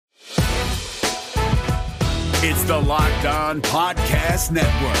It's the Locked On Podcast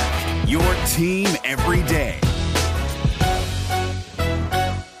Network, your team every day.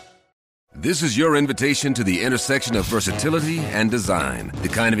 This is your invitation to the intersection of versatility and design. The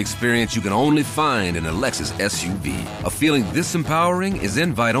kind of experience you can only find in a Lexus SUV. A feeling this empowering is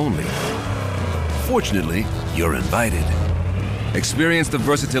invite only. Fortunately, you're invited. Experience the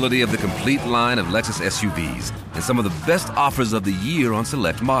versatility of the complete line of Lexus SUVs and some of the best offers of the year on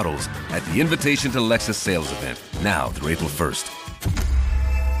select models at the Invitation to Lexus sales event, now through April 1st.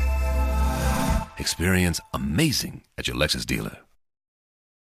 Experience amazing at your Lexus dealer.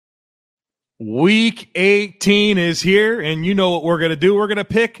 Week 18 is here, and you know what we're going to do. We're going to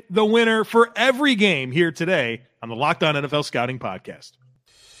pick the winner for every game here today on the Locked On NFL Scouting Podcast.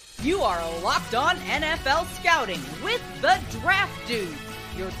 You are Locked On NFL Scouting with the Draft Dudes,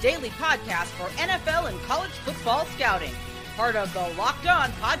 your daily podcast for NFL and college football scouting. Part of the Locked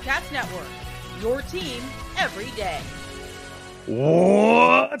On Podcast Network, your team every day.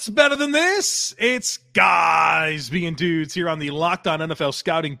 What's better than this? It's guys being dudes here on the Locked On NFL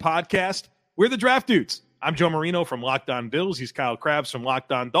Scouting Podcast. We're the Draft Dudes. I'm Joe Marino from Locked On Bills. He's Kyle Krabs from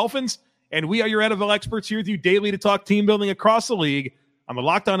Locked On Dolphins. And we are your NFL experts here with you daily to talk team building across the league on the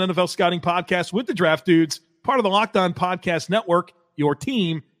Locked On NFL Scouting Podcast with the Draft Dudes, part of the Locked On Podcast Network, your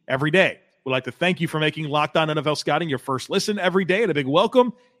team every day. We'd like to thank you for making Locked On NFL Scouting your first listen every day, and a big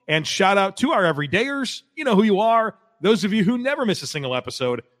welcome and shout out to our everydayers. You know who you are. Those of you who never miss a single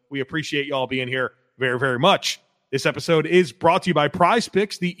episode, we appreciate you all being here very, very much. This episode is brought to you by Prize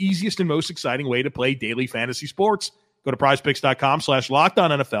Picks, the easiest and most exciting way to play daily fantasy sports. Go to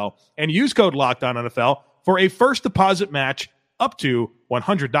prizepicks.com/LockedOnNFL and use code LockedOnNFL for a first deposit match up to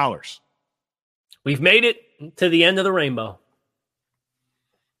 $100. We've made it to the end of the rainbow.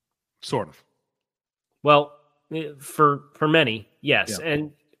 Sort of. Well, for many, yes. Yeah.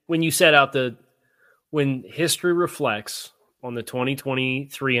 And when you set out when history reflects on the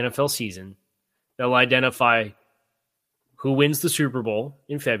 2023 NFL season, they'll identify who wins the Super Bowl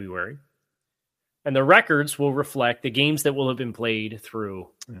in February, and the records will reflect the games that will have been played through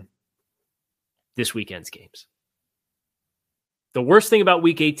this weekend's games. The worst thing about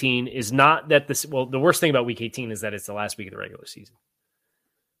Week 18 is not that the worst thing about Week 18 is that it's the last week of the regular season.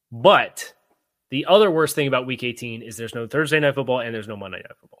 But the other worst thing about Week 18 is there's no Thursday Night Football and there's no Monday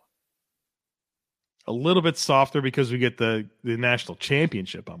Night Football. A little bit softer because we get the national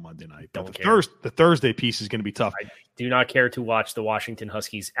championship on Monday night. Don't care. The Thursday piece is going to be tough. I do not care to watch the Washington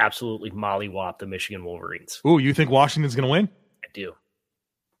Huskies absolutely mollywop the Michigan Wolverines. Ooh, you think Washington's going to win? I do.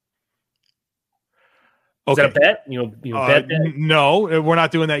 Okay. Is that a bet? You bet that? No, we're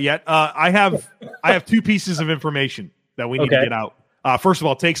not doing that yet. I have two pieces of information that we need to get out. First of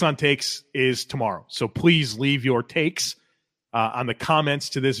all, Takes on Takes is tomorrow. So please leave your takes on the comments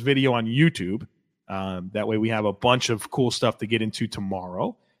to this video on YouTube. That way we have a bunch of cool stuff to get into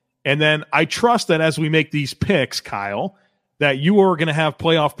tomorrow. And then I trust that as we make these picks, Kyle, that you are going to have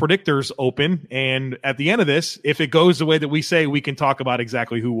playoff predictors open. And at the end of this, if it goes the way that we say, we can talk about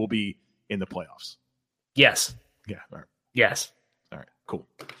exactly who will be in the playoffs. Yes. Yeah. All right. Yes. All right. Cool.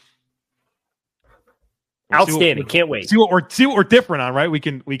 Outstanding. Can't wait. See what we're different on, right? We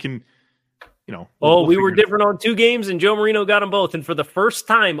can. We were different on two games, and Joe Marino got them both. And for the first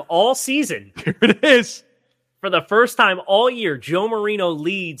time all season, here it is. For the first time all year, Joe Marino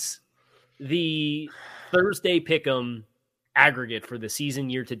leads the Thursday Pick'em aggregate for the season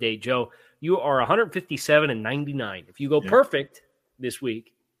year to date. Joe, you are 157-99. If you go perfect this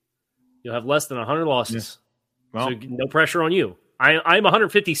week, you'll have less than 100 losses. Yeah. Well, so no pressure on you. I'm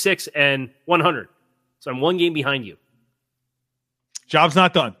 156-100, so I'm one game behind you. Job's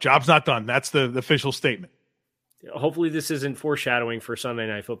not done. That's the official statement. Hopefully this isn't foreshadowing for Sunday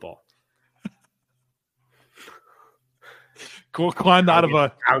Night Football. Cool. Climbed out of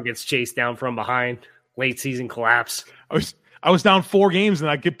a... Kyle gets chased down from behind. Late season collapse. I was down 4 games, and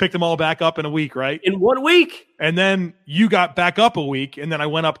I picked them all back up in a week, right? In 1 week? And then you got back up a week, and then I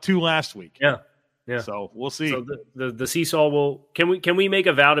went up 2 last week. Yeah. So we'll see. So the seesaw will... Can we make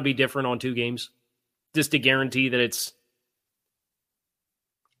a vow to be different on 2 games? Just to guarantee that it's...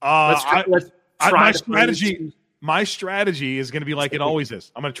 Let's try my strategy is going to be like it always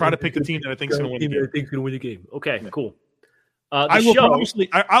is. I'm going to try to pick the team that I think is going to win the game. Okay, cool.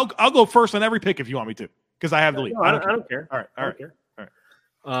 I'll go first on every pick if you want me to, because I have the lead. No, I don't care. All right. I don't care. All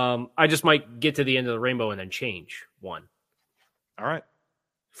right. I just might get to the end of the rainbow and then change one. All right.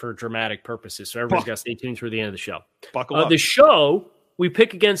 For dramatic purposes. So everybody's got to stay tuned through the end of the show. Buckle up. The show, we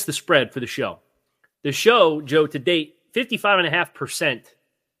pick against the spread for the show. The show, Joe, to date, 55.5%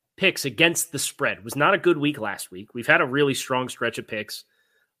 picks against the spread. It was not a good week last week. We've had a really strong stretch of picks,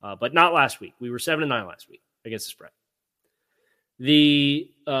 but not last week. We were 7-9 last week. against the spread.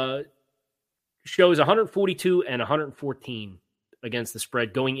 The show is 142 and 114 against the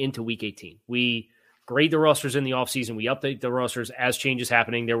spread going into Week 18. We grade the rosters in the offseason. We update the rosters as changes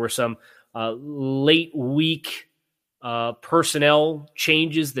happening. There were some late week personnel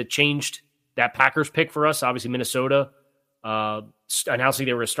changes that changed that Packers pick for us. Obviously, Minnesota announcing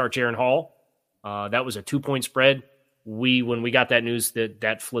they were going to start Jaron Hall. That was a 2-point spread. When we got that news,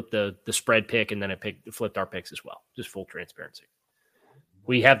 that flipped the spread pick, and then it flipped our picks as well. Just full transparency.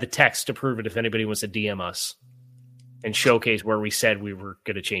 We have the text to prove it if anybody wants to DM us and showcase where we said we were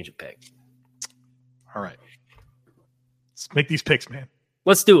going to change a pick. All right. Let's make these picks, man.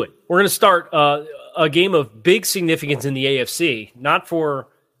 Let's do it. We're going to start a game of big significance in the AFC, not for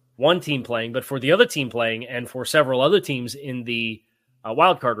one team playing, but for the other team playing and for several other teams in the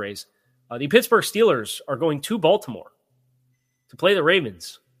wildcard race. The Pittsburgh Steelers are going to Baltimore to play the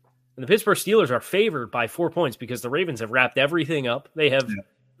Ravens. And the Pittsburgh Steelers are favored by 4 points because the Ravens have wrapped everything up. They have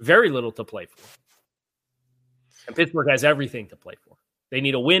very little to play for. And Pittsburgh has everything to play for. They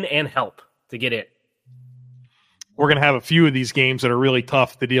need a win and help to get in. We're going to have a few of these games that are really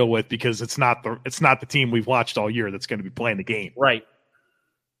tough to deal with because it's not the team we've watched all year that's going to be playing the game. Right.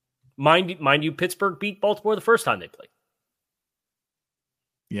 Mind you, Pittsburgh beat Baltimore the first time they played.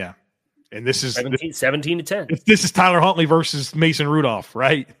 Yeah. And this is 17-10. This is Tyler Huntley versus Mason Rudolph,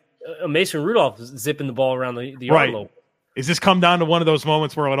 right? Mason Rudolph is zipping the ball around the right. yard. Is this come down to one of those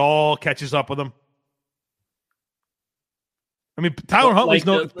moments where it all catches up with him? I mean, Tyler Huntley's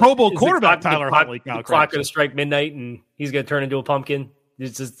no Pro Bowl quarterback. Tyler Huntley. The clock going to strike midnight, and he's going to turn into a pumpkin.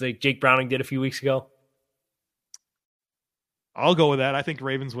 It's just like Jake Browning did a few weeks ago. I'll go with that. I think the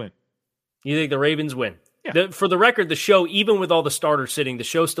Ravens win. You think the Ravens win? Yeah. For the record, the show, even with all the starters sitting, the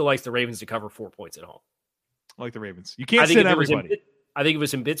show still likes the Ravens to cover 4 points at home. I like the Ravens. You can't sit everybody. I think if it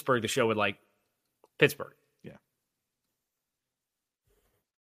was in Pittsburgh, the show would like Pittsburgh. Yeah.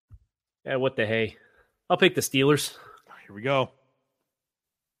 Yeah, what the hey? I'll pick the Steelers. Here we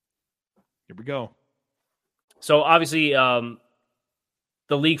go. So obviously, the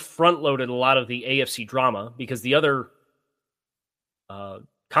league front-loaded a lot of the AFC drama because the other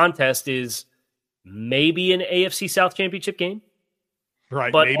contest is maybe an AFC South championship game,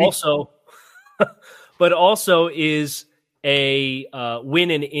 right? But maybe. also is a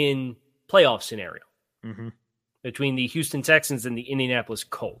win and in playoff scenario between the Houston Texans and the Indianapolis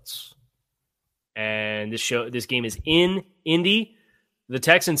Colts. And this game is in Indy. The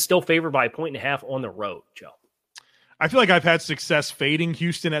Texans still favored by 1.5 on the road, Joe. I feel like I've had success fading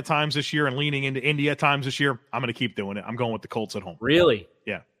Houston at times this year and leaning into Indy at times this year. I'm going to keep doing it. I'm going with the Colts at home. Really?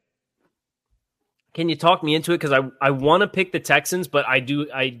 Yeah. Can you talk me into it? Because I want to pick the Texans, but I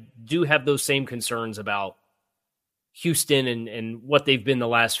do have those same concerns about Houston and what they've been the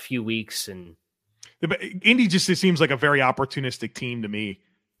last few weeks. And Indy just seems like a very opportunistic team to me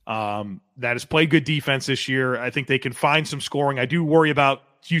that has played good defense this year. I think they can find some scoring. I do worry about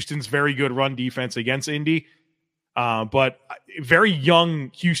Houston's very good run defense against Indy, but very young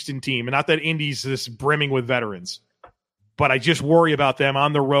Houston team. And not that Indy's this brimming with veterans, but I just worry about them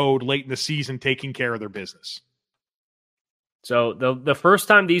on the road late in the season taking care of their business. So the first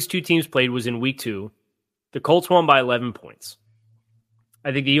time these two teams played was in week 2. The Colts won by 11 points.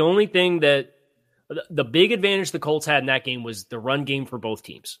 I think the only thing that the big advantage the Colts had in that game was the run game for both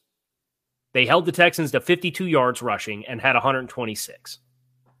teams. They held the Texans to 52 yards rushing and had 126.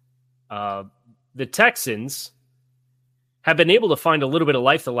 The Texans have been able to find a little bit of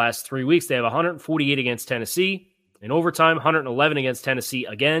life the last 3 weeks. They have 148 against Tennessee. In overtime, 111 against Tennessee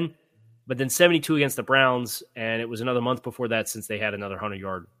again, but then 72 against the Browns, and it was another month before that since they had another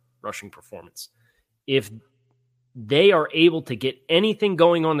 100-yard rushing performance. If they are able to get anything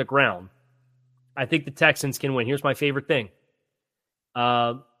going on the ground, I think the Texans can win. Here's my favorite thing.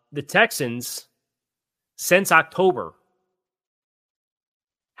 The Texans, since October,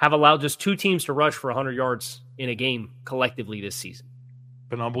 have allowed just 2 teams to rush for 100 yards in a game collectively this season.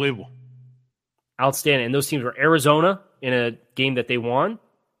 Been unbelievable. Outstanding. And those teams were Arizona in a game that they won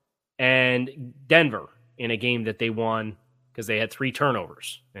and Denver in a game that they won because they had 3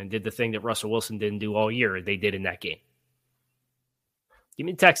 turnovers and did the thing that Russell Wilson didn't do all year. They did in that game. Give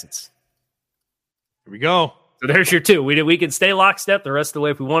me the Texans. Here we go. So there's your 2. We can stay lockstep the rest of the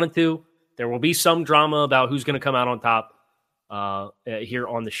way if we wanted to. There will be some drama about who's going to come out on top here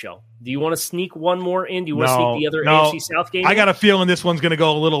on the show. Do you want to sneak one more in? Do you want to sneak the other AFC South game? I got a feeling this one's going to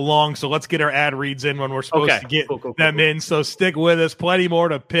go a little long, so let's get our ad reads in when we're supposed to get them in. So stick with us. Plenty more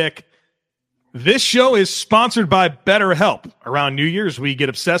to pick. This show is sponsored by BetterHelp. Around New Year's, we get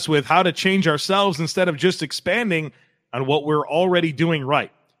obsessed with how to change ourselves instead of just expanding on what we're already doing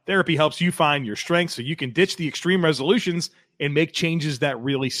right. Therapy helps you find your strengths so you can ditch the extreme resolutions and make changes that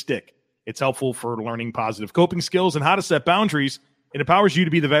really stick. It's helpful for learning positive coping skills and how to set boundaries. It empowers you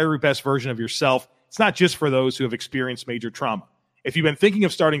to be the very best version of yourself. It's not just for those who have experienced major trauma. If you've been thinking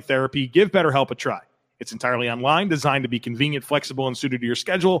of starting therapy, give BetterHelp a try. It's entirely online, designed to be convenient, flexible, and suited to your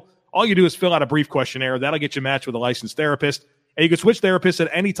schedule. All you do is fill out a brief questionnaire. That'll get you matched with a licensed therapist. And you can switch therapists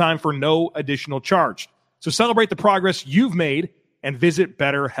at any time for no additional charge. So celebrate the progress you've made and visit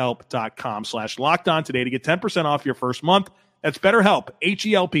BetterHelp.com/LockedOn today to get 10% off your first month. That's BetterHelp,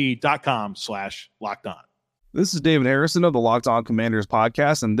 HELP.com/LockedOn. This is David Harrison of the Locked On Commanders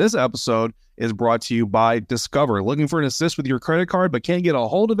podcast, and this episode is brought to you by Discover. Looking for an assist with your credit card but can't get a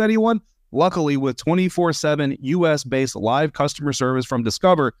hold of anyone? Luckily, with 24/7 U.S.-based live customer service from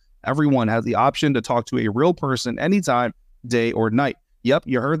Discover, everyone has the option to talk to a real person anytime, day or night. Yep,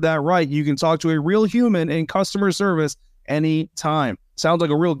 you heard that right. You can talk to a real human in customer service anytime. Sounds like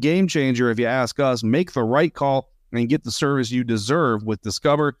a real game changer if you ask us. Make the right call and get the service you deserve with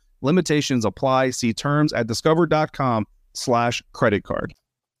Discover. Limitations apply. See terms at discover.com/creditcard.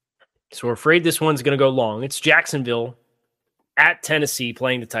 So we're afraid this one's going to go long. It's Jacksonville at Tennessee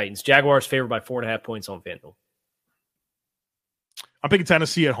playing the Titans. Jaguars favored by 4.5 points on FanDuel. I'm picking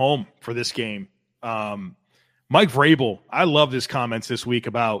Tennessee at home for this game. Mike Vrabel, I love his comments this week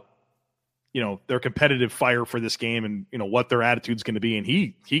about, their competitive fire for this game and, what their attitude's going to be. And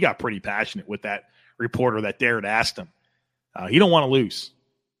he got pretty passionate with that reporter that dared ask him. He don't want to lose.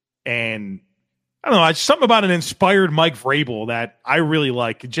 And I don't know, it's something about an inspired Mike Vrabel that I really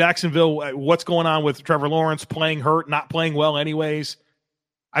like. Jacksonville, what's going on with Trevor Lawrence playing hurt, not playing well anyways.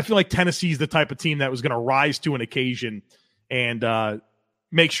 I feel like Tennessee's the type of team that was going to rise to an occasion and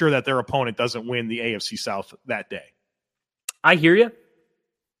make sure that their opponent doesn't win the AFC South that day. I hear you,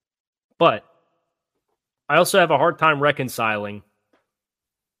 but I also have a hard time reconciling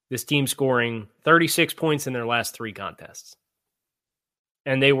this team scoring 36 points in their last 3 contests.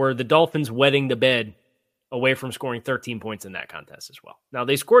 And they were the Dolphins wetting the bed away from scoring 13 points in that contest as well. Now,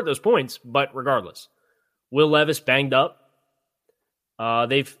 they scored those points, but regardless, Will Levis banged up.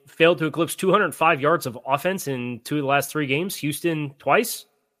 They've failed to eclipse 205 yards of offense in 2 of the last 3 games. Houston twice.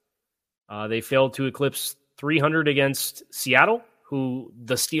 They failed to eclipse 300 against Seattle, who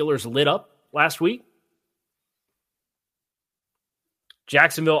the Steelers lit up last week.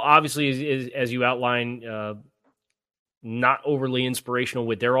 Jacksonville, obviously, is as you outline, not overly inspirational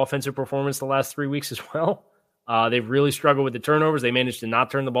with their offensive performance the last 3 weeks as well. They've really struggled with the turnovers. They managed to not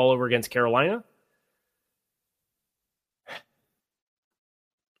turn the ball over against Carolina.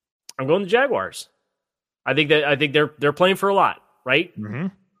 I'm going to Jaguars. I think they're playing for a lot, right? Mm-hmm.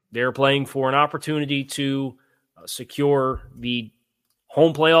 They're playing for an opportunity to secure the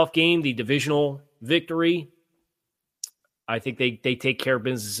home playoff game, the divisional victory. I think they take care of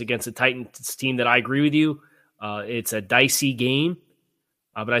business against the Titans team that I agree with you. It's a dicey game,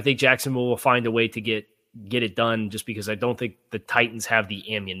 but I think Jacksonville will find a way to get it done just because I don't think the Titans have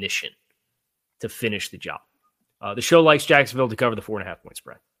the ammunition to finish the job. The show likes Jacksonville to cover the 4.5 point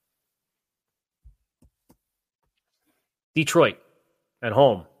spread. Detroit at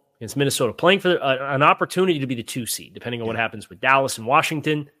home against Minnesota, playing for an opportunity to be the 2 seed, depending on what happens with Dallas and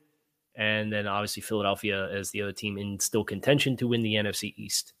Washington. And then obviously Philadelphia as the other team in still contention to win the NFC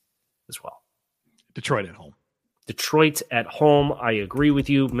East as well. Detroit at home. Detroit at home. I agree with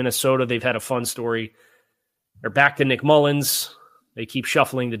you. Minnesota, they've had a fun story. They're back to Nick Mullins. They keep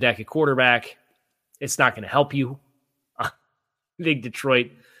shuffling the deck at quarterback. It's not going to help you. I think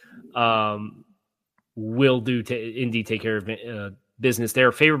Detroit will indeed take care of business.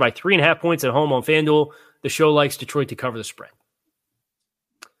 They're favored by 3.5 points at home on FanDuel. The show likes Detroit to cover the spread.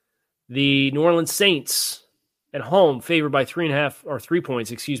 The New Orleans Saints at home favored by 3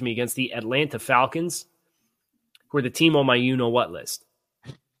 points, against the Atlanta Falcons, who are the team on my you-know-what list.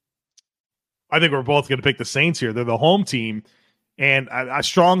 I think we're both going to pick the Saints here. They're the home team, and a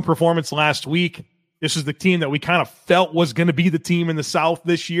strong performance last week. This is the team that we kind of felt was going to be the team in the South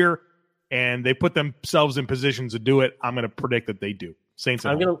this year, and they put themselves in positions to do it. I'm going to predict that they do. Saints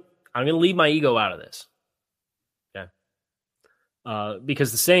at home. I'm going to leave my ego out of this.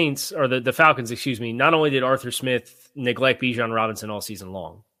 Because the Saints, or the Falcons, not only did Arthur Smith neglect Bijan Robinson all season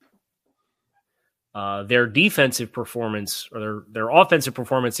long, their defensive performance, or their offensive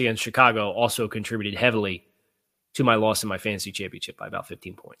performance against Chicago also contributed heavily to my loss in my fantasy championship by about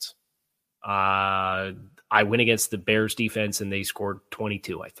 15 points. I went against the Bears defense and they scored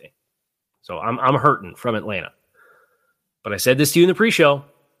 22, I think. So I'm hurting from Atlanta. But I said this to you in the pre-show.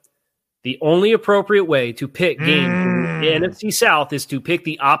 The only appropriate way to pick games in the NFC South is to pick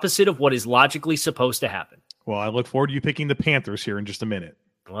the opposite of what is logically supposed to happen. Well, I look forward to you picking the Panthers here in just a minute.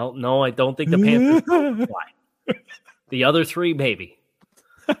 Well, no, I don't think the Panthers will fly. The other three, maybe.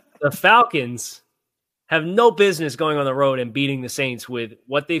 The Falcons have no business going on the road and beating the Saints with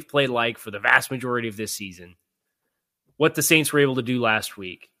what they've played like for the vast majority of this season, what the Saints were able to do last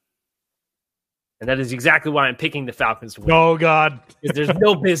week. And that is exactly why I'm picking the Falcons to win. Oh, God. There's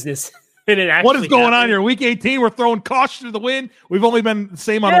no business in it actually. What is going on here? Week 18, we're throwing caution to the wind. We've only been the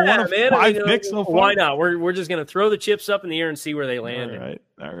same on one of five picks so far. Why not? We're just going to throw the chips up in the air and see where they land.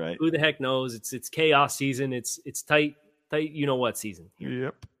 All right. Who the heck knows? It's chaos season. It's tight, you know what season.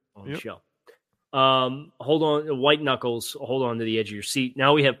 Yep. On the show. Hold on, white knuckles. Hold on to the edge of your seat.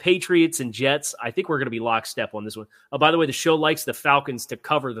 Now we have Patriots and Jets. I think we're going to be lockstep on this one. By the way, the show likes the Falcons to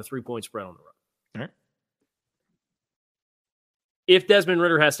cover the 3-point spread on the road. All right. If Desmond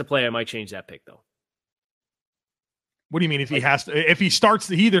Ridder has to play, I might change that pick though. What do you mean if he has to? If he starts,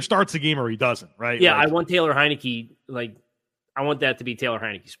 he either starts the game or he doesn't, right? Yeah, I want Taylor Heineke. I want that to be Taylor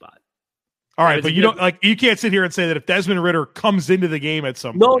Heinige's spot. All right, but you can't sit here and say that if Desmond Ridder comes into the game at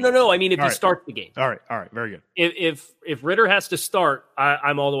some point. No. I mean, if he starts the game. All right, very good. If Ridder has to start,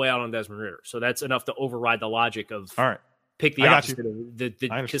 I'm all the way out on Desmond Ridder. So that's enough to override the logic of pick the opposite of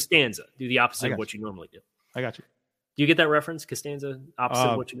the Costanza. Do the opposite of what you normally do. I got you. Do you get that reference, Costanza? Opposite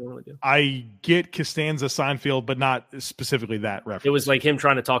of what you normally do? I get Costanza, Seinfeld, but not specifically that reference. It was like him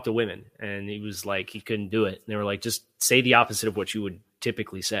trying to talk to women, and he was like, he couldn't do it. And they were like, just say the opposite of what you would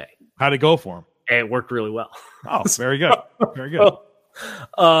typically say. How'd it go for him? And it worked really well. Oh, very good. Very good.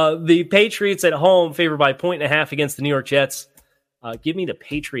 The Patriots at home, favored by 1.5 against the New York Jets. Give me the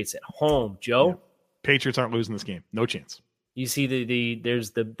Patriots at home, Joe. Yeah. Patriots aren't losing this game. No chance. You see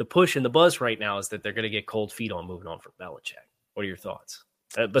there's the push and the buzz right now is that they're going to get cold feet on moving on from Belichick. What are your thoughts?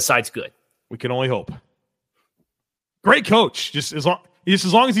 Besides good. We can only hope. Great coach. Just as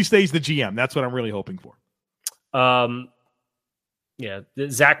long as he stays the GM, that's what I'm really hoping for. Yeah,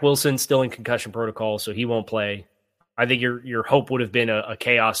 Zach Wilson still in concussion protocol, so he won't play. I think your hope would have been a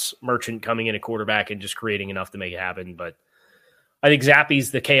chaos merchant coming in at quarterback and just creating enough to make it happen. But I think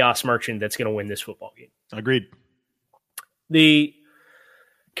Zappy's the chaos merchant that's going to win this football game. Agreed. The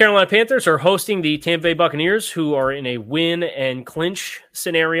Carolina Panthers are hosting the Tampa Bay Buccaneers, who are in a win and clinch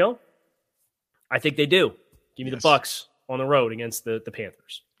scenario. I think they do. Give me the Bucs on the road against the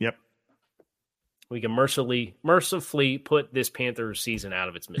Panthers. Yep. We can mercifully put this Panthers season out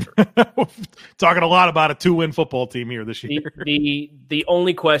of its misery. Talking a lot about a 2-win football team here this year. The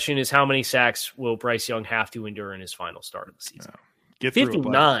only question is how many sacks will Bryce Young have to endure in his final start of the season? Get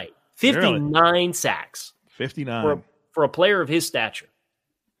 59. 59 sacks. 59. For a player of his stature.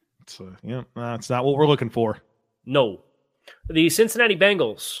 It's not what we're looking for. No. The Cincinnati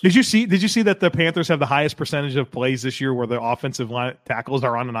Bengals. Did you see that the Panthers have the highest percentage of plays this year where the offensive line tackles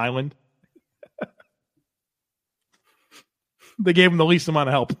are on an island? They gave them the least amount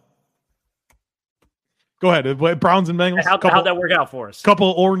of help. Go ahead. Browns and Bengals. How'd that work out for us?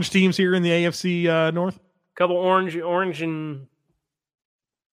 Couple orange teams here in the AFC North. Couple orange and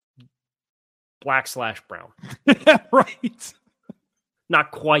black/brown. Right.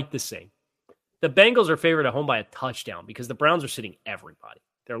 Not quite the same. The Bengals are favored at home by a touchdown because the Browns are sitting everybody.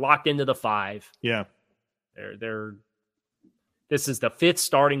 They're locked into the 5. Yeah. This is the 5th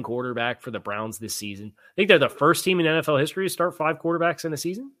starting quarterback for the Browns this season. I think they're the first team in NFL history to start 5 quarterbacks in a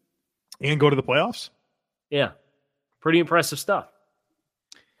season. And go to the playoffs? Yeah. Pretty impressive stuff.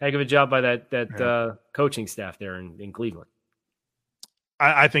 Heck of a job by that coaching staff there in Cleveland.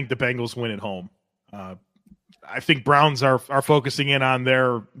 I think the Bengals win at home. I think Browns are focusing in on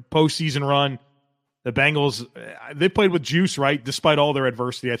their postseason run. The Bengals, they played with juice, right? Despite all their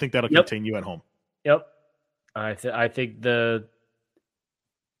adversity, I think that'll continue at home. Yep. I think the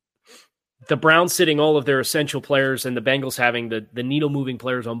Browns sitting all of their essential players and the Bengals having the needle-moving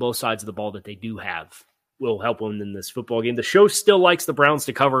players on both sides of the ball that they do have will help them in this football game. The show still likes the Browns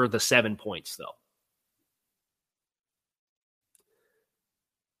to cover the 7 points, though.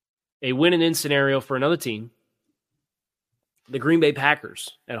 A win-and-in scenario for another team. The Green Bay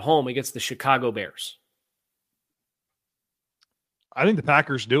Packers at home against the Chicago Bears. I think the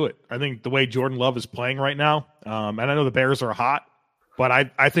Packers do it. I think the way Jordan Love is playing right now, and I know the Bears are hot, but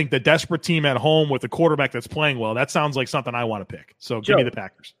I think the desperate team at home with a quarterback that's playing well, that sounds like something I want to pick. So give me the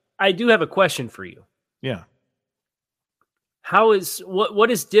Packers. I do have a question for you. Yeah.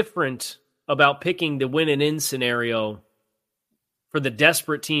 What is different about picking the win-and-in scenario for the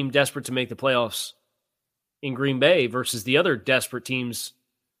desperate team desperate to make the playoffs in Green Bay versus the other desperate teams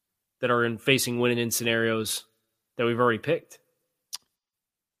that are facing win-and-in scenarios that we've already picked?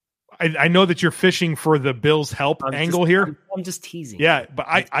 I know that you're fishing for the Bills' help angle here. I'm just teasing. Yeah, but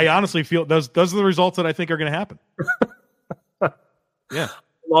I honestly feel those are the results that I think are going to happen. Yeah.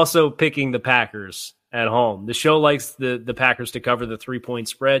 also picking the Packers at home. The show likes the Packers to cover the 3-point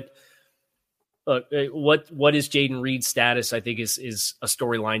spread. Look, what is Jaden Reed's status? I think is a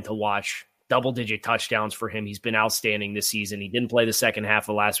storyline to watch. Double-digit touchdowns for him. He's been outstanding this season. He didn't play the second half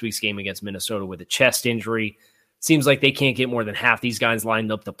of last week's game against Minnesota with a chest injury. Seems like they can't get more than half these guys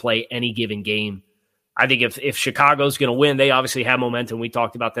lined up to play any given game. I think if Chicago's going to win, they obviously have momentum. We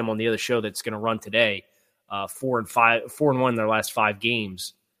talked about them on the other show that's going to run today. 4-1 in their last 5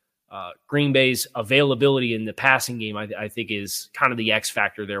 games. Green Bay's availability in the passing game, I think, is kind of the X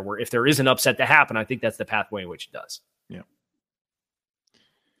factor there, where if there is an upset to happen, I think that's the pathway in which it does. Yeah.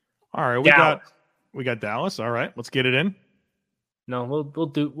 All right, we got Dallas. All right, let's get it in. No,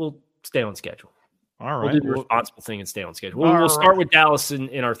 we'll stay on schedule. All right, we'll do the responsible thing and stay on schedule. We'll start with Dallas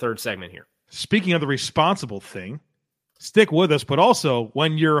in our third segment here. Speaking of the responsible thing, stick with us, but also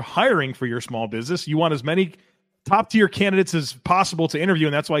when you're hiring for your small business, you want as many top-tier candidates as possible to interview,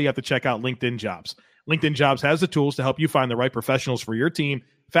 and that's why you have to check out LinkedIn Jobs. LinkedIn Jobs has the tools to help you find the right professionals for your team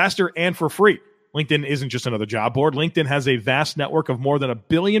faster and for free. LinkedIn isn't just another job board. LinkedIn has a vast network of more than 1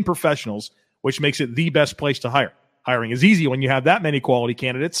 billion professionals, which makes it the best place to hire. Hiring is easy when you have that many quality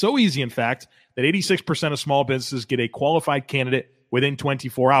candidates. So easy, in fact, that 86% of small businesses get a qualified candidate within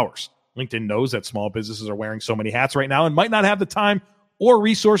 24 hours. LinkedIn knows that small businesses are wearing so many hats right now and might not have the time or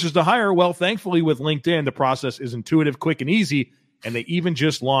resources to hire. Well, thankfully, with LinkedIn, the process is intuitive, quick, and easy, and they even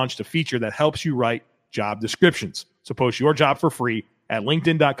just launched a feature that helps you write job descriptions. So post your job for free at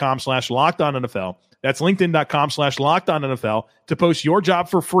linkedin.com/LockedOnNFL. That's linkedin.com/LockedOnNFL to post your job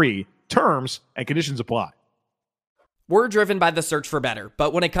for free. Terms and conditions apply. We're driven by the search for better,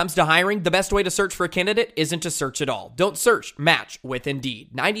 but when it comes to hiring, the best way to search for a candidate isn't to search at all. Don't search, match with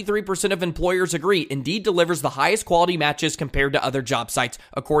Indeed. 93% of employers agree Indeed delivers the highest quality matches compared to other job sites,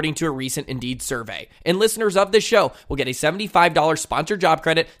 according to a recent Indeed survey. And listeners of this show will get a $75 sponsored job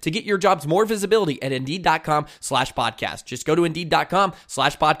credit to get your jobs more visibility at Indeed.com/podcast. Just go to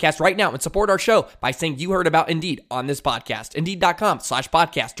Indeed.com/podcast right now and support our show by saying you heard about Indeed on this podcast.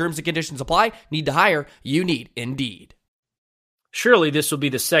 Indeed.com/podcast. Terms and conditions apply. Need to hire? You need Indeed. Surely this will be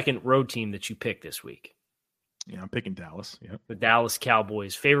the second road team that you pick this week. Yeah, I'm picking Dallas. Yep. The Dallas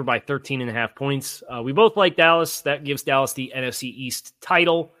Cowboys, favored by 13.5 points. We both like Dallas. That gives Dallas the NFC East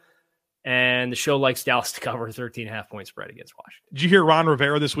title. And the show likes Dallas to cover 13.5 point spread against Washington. Did you hear Ron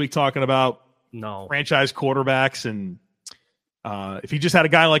Rivera this week talking about franchise quarterbacks? And if he just had a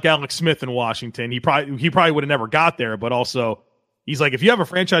guy like Alex Smith in Washington, he probably would have never got there. But also, he's like, if you have a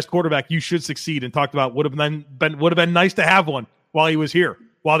franchise quarterback, you should succeed. And talked about would have been nice to have one while he was here.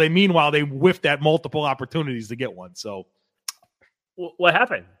 While they whiffed at multiple opportunities to get one. So, what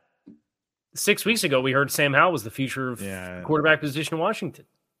happened? 6 weeks ago, we heard Sam Howell was the future of quarterback position in Washington.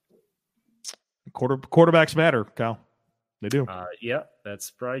 Quarterbacks matter, Kyle. They do. Yeah, that's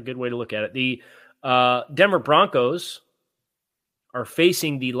probably a good way to look at it. The Denver Broncos are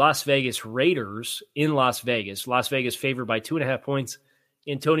facing the Las Vegas Raiders in Las Vegas. Las Vegas favored by 2.5 points.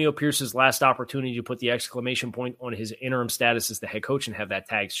 Antonio Pierce's last opportunity to put the exclamation point on his interim status as the head coach and have that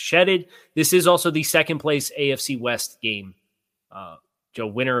tag shedded. This is also the second place AFC West game. Joe,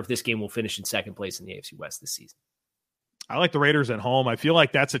 winner of this game will finish in second place in the AFC West this season. I like the Raiders at home. I feel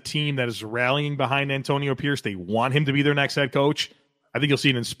like that's a team that is rallying behind Antonio Pierce. They want him to be their next head coach. I think you'll see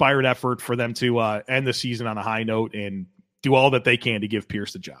an inspired effort for them to end the season on a high note and do all that they can to give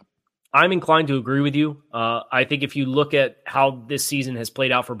Pierce the job. I'm inclined to agree with you. I think if you look at how this season has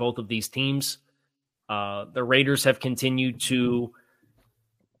played out for both of these teams, the Raiders have continued to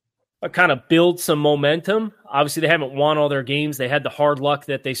kind of build some momentum. Obviously, they haven't won all their games. They had the hard luck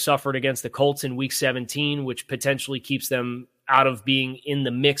that they suffered against the Colts in Week 17, which potentially keeps them out of being in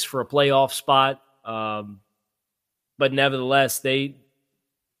the mix for a playoff spot. But nevertheless, they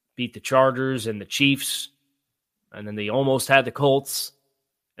beat the Chargers and the Chiefs, and then they almost had the Colts.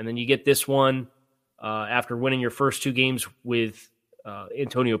 And then you get this one after winning your first 2 games with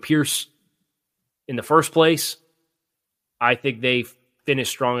Antonio Pierce in the first place. I think they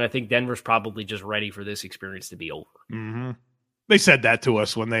finished strong. I think Denver's probably just ready for this experience to be over. Mm-hmm. They said that to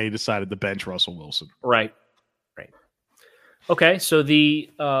us when they decided to bench Russell Wilson. Right. Okay, so the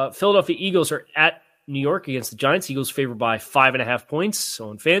Philadelphia Eagles are at New York against the Giants. Eagles favored by 5.5 points. So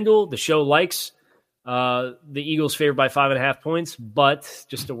on FanDuel, the show likes the Eagles favored by 5.5 points, but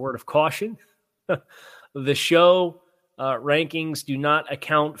just a word of caution. The show rankings do not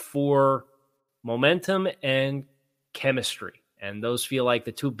account for momentum and chemistry. And those feel like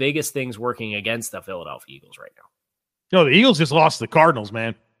the two biggest things working against the Philadelphia Eagles right now. No, the Eagles just lost to the Cardinals,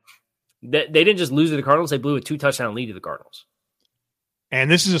 man. They didn't just lose to the Cardinals. They blew a 2-touchdown lead to the Cardinals. And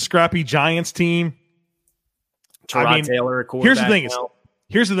this is a scrappy Giants team. Tyrod Taylor, a quarterback. Here's the thing.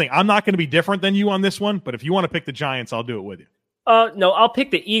 Here's the thing. I'm not going to be different than you on this one, but if you want to pick the Giants, I'll do it with you. No, I'll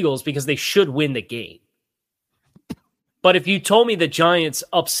pick the Eagles because they should win the game. But if you told me the Giants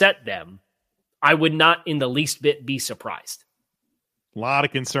upset them, I would not in the least bit be surprised. A lot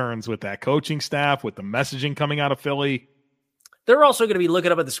of concerns with that coaching staff, with the messaging coming out of Philly. They're also going to be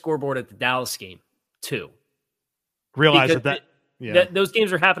looking up at the scoreboard at the Dallas game, too. Realize because those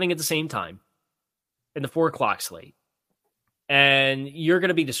games are happening at the same time in the 4 o'clock slate. And you're going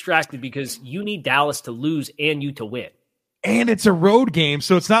to be distracted because you need Dallas to lose and you to win. And it's a road game,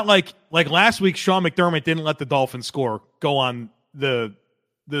 so it's not like last week Sean McDermott didn't let the Dolphins score go on the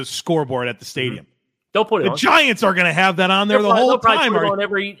scoreboard at the stadium. They'll put it on. The Giants are going to have that on there the whole time. Put it on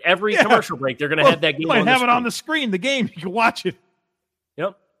every commercial break. They're going to have that game on the screen. Have it on the screen, the game. You can watch it.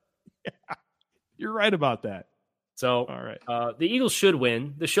 Yep. Yeah, you're right about that. So, all right. The Eagles should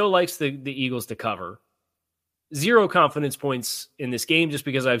win. The show likes the Eagles to cover. 0 confidence points in this game just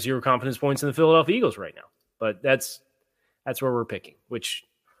because I have 0 confidence points in the Philadelphia Eagles right now. But that's where we're picking, which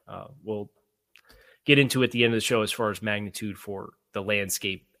we'll get into at the end of the show as far as magnitude for the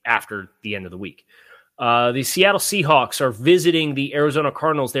landscape after the end of the week. The Seattle Seahawks are visiting the Arizona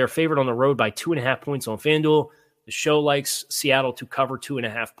Cardinals. They are favored on the road by 2.5 points on FanDuel. The show likes Seattle to cover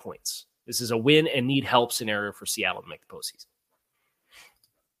 2.5 points. This is a win and need help scenario for Seattle to make the postseason.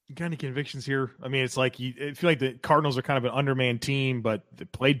 You got any convictions here? I mean, it's like I feel like the Cardinals are kind of an undermanned team, but they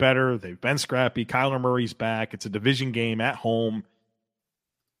played better. They've been scrappy. Kyler Murray's back. It's a division game at home.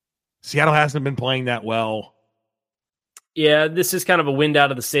 Seattle hasn't been playing that well. Yeah, this is kind of a wind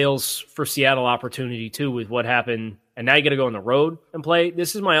out of the sails for Seattle opportunity, too, with what happened. And now you got to go on the road and play.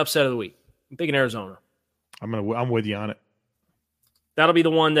 This is my upset of the week. I'm picking Arizona. I'm with you on it. That'll be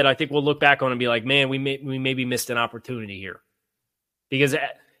the one that I think we'll look back on and be like, man, we maybe missed an opportunity here. Because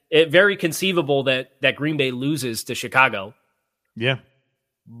it's very conceivable that Green Bay loses to Chicago. Yeah.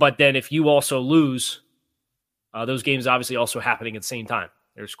 But then if you also lose, those games obviously also happening at the same time.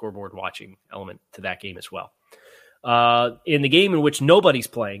 There's a scoreboard watching element to that game as well. In the game in which nobody's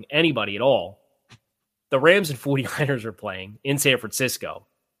playing, anybody at all, the Rams and 49ers are playing in San Francisco.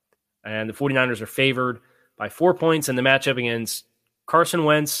 And the 49ers are favored by 4 points in the matchup against Carson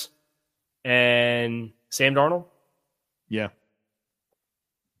Wentz and Sam Darnold. Yeah.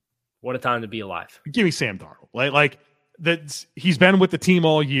 What a time to be alive. Give me Sam Darnold. Like that, he's been with the team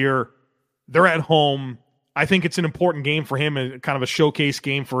all year. They're at home. I think it's an important game for him and kind of a showcase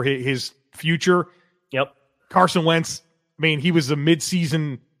game for his future. Yep. Carson Wentz, I mean, he was a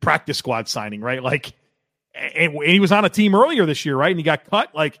midseason practice squad signing, right? Like, and he was on a team earlier this year, right? And he got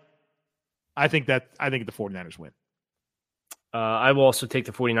cut. Like, I think the 49ers win. I will also take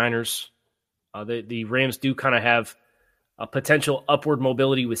the 49ers. The Rams do kind of have a potential upward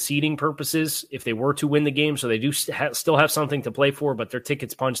mobility with seeding purposes if they were to win the game. So they do still have something to play for, but their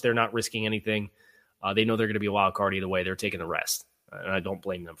ticket's punched. They're not risking anything. They know they're going to be a wild card either way. They're taking the rest, and I don't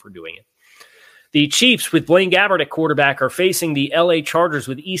blame them for doing it. The Chiefs with Blaine Gabbert at quarterback are facing the LA Chargers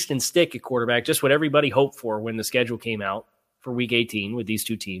with Easton Stick at quarterback, just what everybody hoped for when the schedule came out for Week 18 with these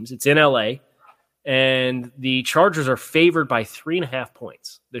two teams. It's in LA, and the Chargers are favored by 3.5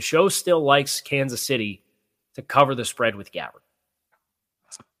 points. The show still likes Kansas City to cover the spread with Gabbert.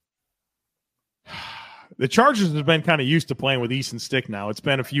 The Chargers have been kind of used to playing with Easton Stick now. It's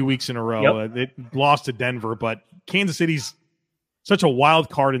been a few weeks in a row. Yep. It lost to Denver, but Kansas City's such a wild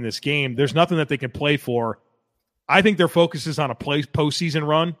card in this game. There's nothing that they can play for. I think their focus is on a postseason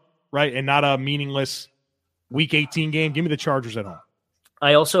run, right, and not a meaningless Week 18 game. Give me the Chargers at home.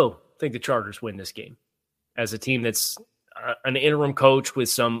 I also think the Chargers win this game as a team that's an interim coach with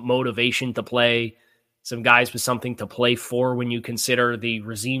some motivation to play, some guys with something to play for when you consider the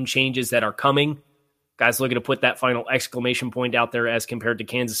regime changes that are coming. Guys looking to put that final exclamation point out there as compared to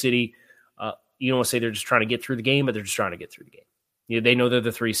Kansas City. You don't want to say they're just trying to get through the game, but they're just trying to get through the game. They know they're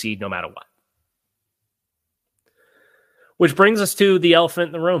the 3 seed no matter what. Which brings us to the elephant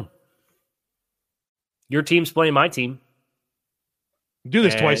in the room. Your team's playing my team. Do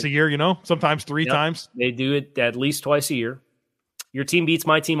this twice a year, sometimes 3 times. They do it at least twice a year. Your team beats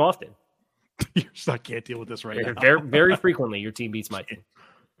my team often. I can't deal with this right now. Very, very frequently, your team beats my team.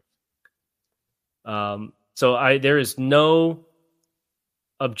 So there is no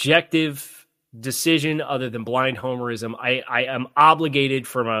objective decision other than blind homerism. I am obligated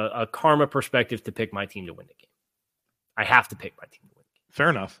from a karma perspective to pick my team to win the game. I have to pick my team to win the game. Fair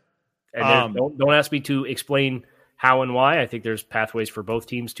enough. And don't ask me to explain how and why. I think there's pathways for both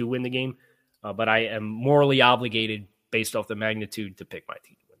teams to win the game, but I am morally obligated based off the magnitude to pick my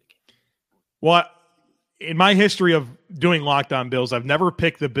team to win the game. Well, in my history of doing Locked On Bills, I've never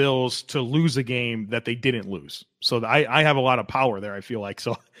picked the Bills to lose a game that they didn't lose. So I have a lot of power there, I feel like.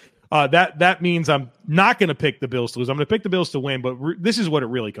 So that means I'm not going to pick the Bills to lose. I'm going to pick the Bills to win, but this is what it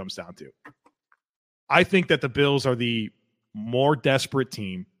really comes down to. I think that the Bills are the more desperate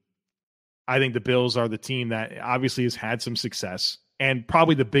team. I think the Bills are the team that obviously has had some success. And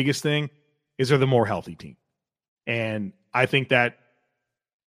probably the biggest thing is they're the more healthy team. And I think that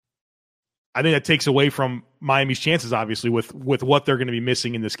takes away from Miami's chances, obviously, with what they're going to be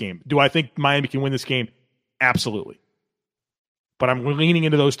missing in this game. Do I think Miami can win this game? Absolutely. But I'm leaning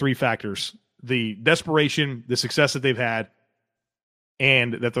into those three factors: the desperation, the success that they've had,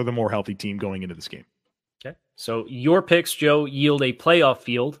 and that they're the more healthy team going into this game. Okay. So your picks, Joe, yield a playoff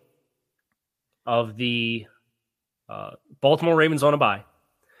field of the Baltimore Ravens on a bye,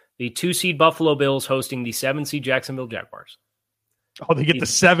 the 2-seed Buffalo Bills hosting the 7-seed Jacksonville Jaguars. Oh, they get the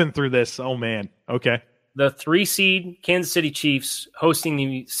 7 through this. Oh, man. Okay. The 3-seed Kansas City Chiefs hosting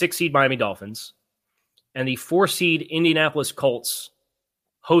the 6-seed Miami Dolphins, and the 4-seed Indianapolis Colts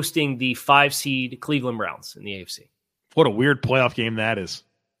hosting the 5-seed Cleveland Browns in the AFC. What a weird playoff game that is.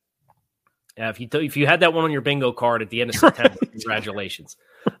 Yeah, if you had that one on your bingo card at the end of September, congratulations.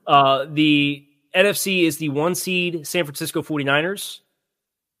 The NFC is the 1-seed San Francisco 49ers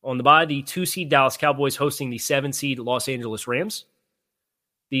on the bye, the 2-seed Dallas Cowboys hosting the 7-seed Los Angeles Rams,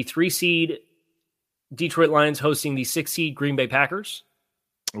 the 3-seed Detroit Lions hosting the 6-seed Green Bay Packers.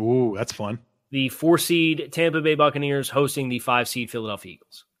 Ooh, that's fun. The 4-seed Tampa Bay Buccaneers hosting the 5-seed Philadelphia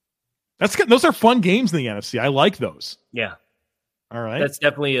Eagles. That's good. Those are fun games in the NFC. I like those. Yeah. All right. That's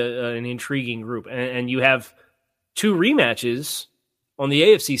definitely an intriguing group. And you have 2 rematches on the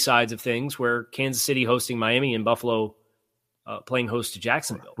AFC sides of things where Kansas City hosting Miami and Buffalo playing host to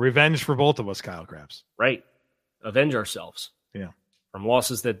Jacksonville. Revenge for both of us, Kyle Krabs. Right. Avenge ourselves. Yeah. From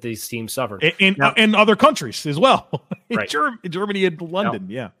losses that these teams suffered. In other countries as well. Right. Germany and London,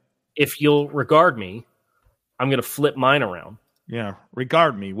 now, yeah. If you'll regard me, I'm going to flip mine around. Yeah,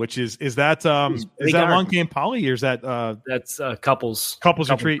 regard me, which is that long game poly, or is that that's couples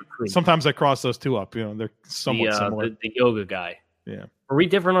retreat? Sometimes I cross those two up. They're somewhat similar. The yoga guy. Yeah. Are we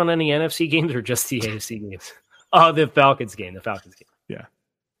different on any NFC games or just the AFC games? Oh, the Falcons game. Yeah.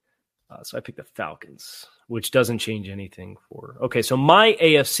 So I picked the Falcons, which doesn't change anything for. Okay, so my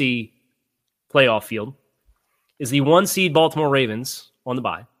AFC playoff field is the 1-seed Baltimore Ravens on the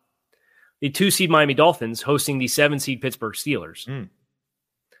bye, the 2-seed Miami Dolphins hosting the 7-seed Pittsburgh Steelers,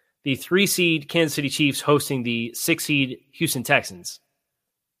 the 3-seed Kansas City Chiefs hosting the 6-seed Houston Texans,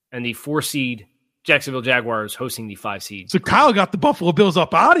 and the 4-seed Jacksonville Jaguars hosting the 5-seed. So Kyle got the Buffalo Bills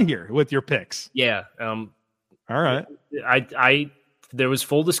up out of here with your picks. Yeah. All right. There was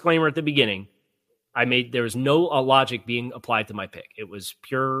full disclaimer at the beginning. There was no logic being applied to my pick. It was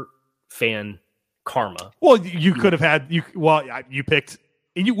pure fan karma. Well, you could have had you picked.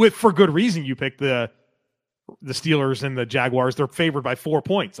 And for good reason, you picked the Steelers and the Jaguars. They're favored by 4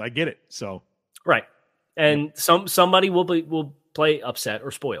 points. I get it. So right, and somebody will play upset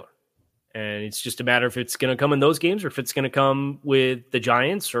or spoiler, and it's just a matter if it's going to come in those games or if it's going to come with the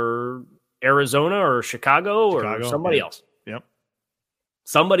Giants or Arizona or Chicago or somebody else. Yep,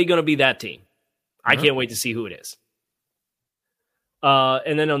 somebody going to be that team. I can't wait to see who it is.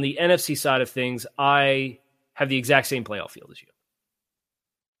 And then on the NFC side of things, I have the exact same playoff field as you.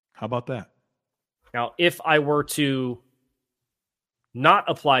 How about that? Now, if I were to not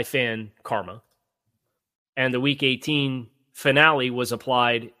apply fan karma and the Week 18 finale was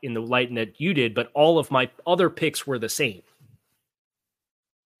applied in the light that you did, but all of my other picks were the same,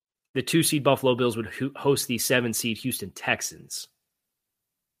 the 2-seed Buffalo Bills would host the 7-seed Houston Texans.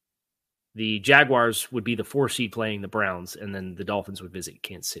 The Jaguars would be the 4-seed playing the Browns, and then the Dolphins would visit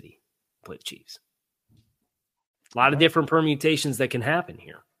Kansas City, play the Chiefs. A lot of different permutations that can happen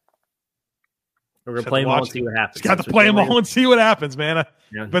here. We're going to play them all and see what happens. Got to play them all and see what happens, man.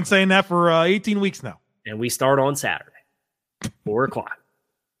 I've been saying that for 18 weeks now. And we start on Saturday, 4 o'clock.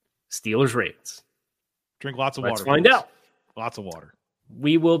 Steelers Ravens. Drink lots of water. Let's find out. Lots of water.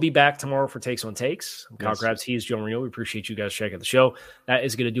 We will be back tomorrow for Takes on Takes. I'm Kyle Krabs. He is Joe Marino. We appreciate you guys checking out the show. That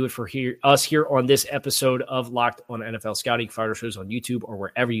is going to do it for us here on this episode of Locked on NFL Scouting. Find our shows on YouTube or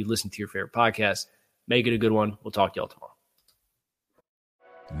wherever you listen to your favorite podcast. Make it a good one. We'll talk to y'all tomorrow.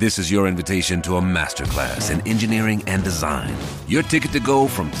 This is your invitation to a masterclass in engineering and design. Your ticket to go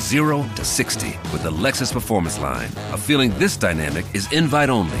from 0 to 60 with the Lexus Performance Line. A feeling this dynamic is invite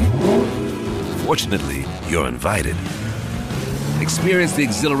only. Fortunately, you're invited. Experience the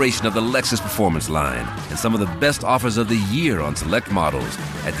exhilaration of the Lexus Performance Line and some of the best offers of the year on select models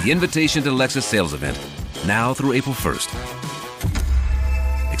at the Invitation to Lexus sales event, now through April 1st.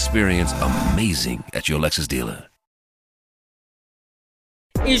 experience amazing at your Lexus dealer.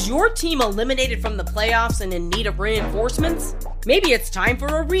 Is your team eliminated from the playoffs and in need of reinforcements? Maybe it's time for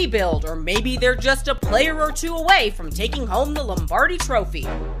a rebuild, or maybe they're just a player or two away from taking home the Lombardi Trophy.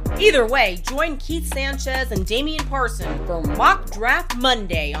 Either way, join Keith Sanchez and Damian Parson for Mock Draft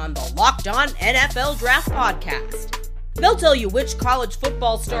Monday on the Locked On NFL Draft Podcast. They'll tell you which college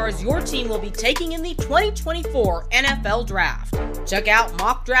football stars your team will be taking in the 2024 NFL Draft. Check out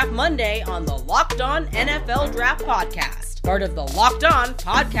Mock Draft Monday on the Locked On NFL Draft Podcast, part of the Locked On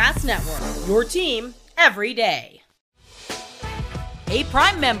Podcast Network, your team every day. Hey,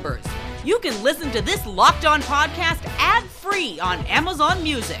 Prime members, you can listen to this Locked On podcast ad-free on Amazon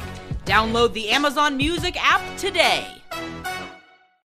Music. Download the Amazon Music app today.